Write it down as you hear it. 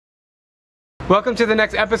Welcome to the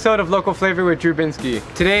next episode of Local Flavor with Drew Binsky.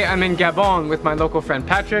 Today I'm in Gabon with my local friend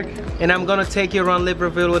Patrick. And I'm gonna take you around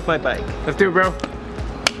Libreville with my bike. Let's do it, bro.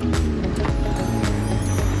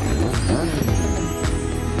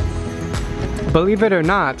 Believe it or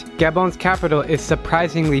not, Gabon's capital is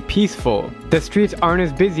surprisingly peaceful. The streets aren't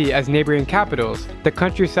as busy as neighboring capitals, the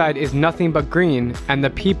countryside is nothing but green, and the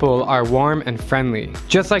people are warm and friendly.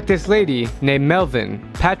 Just like this lady named Melvin,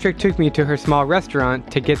 Patrick took me to her small restaurant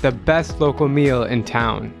to get the best local meal in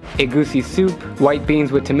town. Egusi soup, white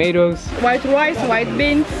beans with tomatoes, white rice, white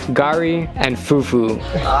beans, gari, and fufu.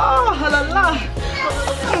 Oh, halala.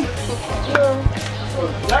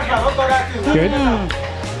 Good?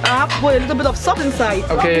 I have to put a little bit of salt inside.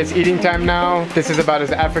 Okay, it's eating time now. This is about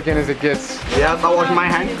as African as it gets. Yeah, that was my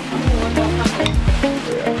hand.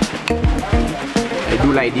 I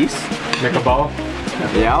do like this. Make a ball.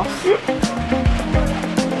 Yeah.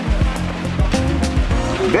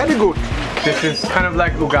 Very good. This is kind of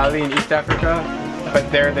like ugali in East Africa,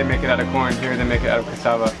 but there they make it out of corn, here they make it out of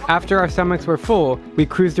cassava. After our stomachs were full, we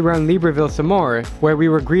cruised around Libreville some more, where we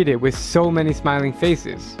were greeted with so many smiling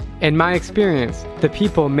faces. In my experience, the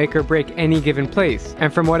people make or break any given place,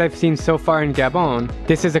 and from what I've seen so far in Gabon,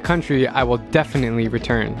 this is a country I will definitely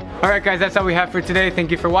return. Alright guys, that's all we have for today.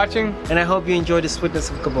 Thank you for watching. And I hope you enjoy the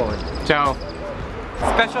sweetness of Gabon. Ciao.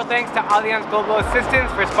 Special thanks to Allianz Global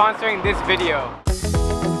Assistance for sponsoring this video.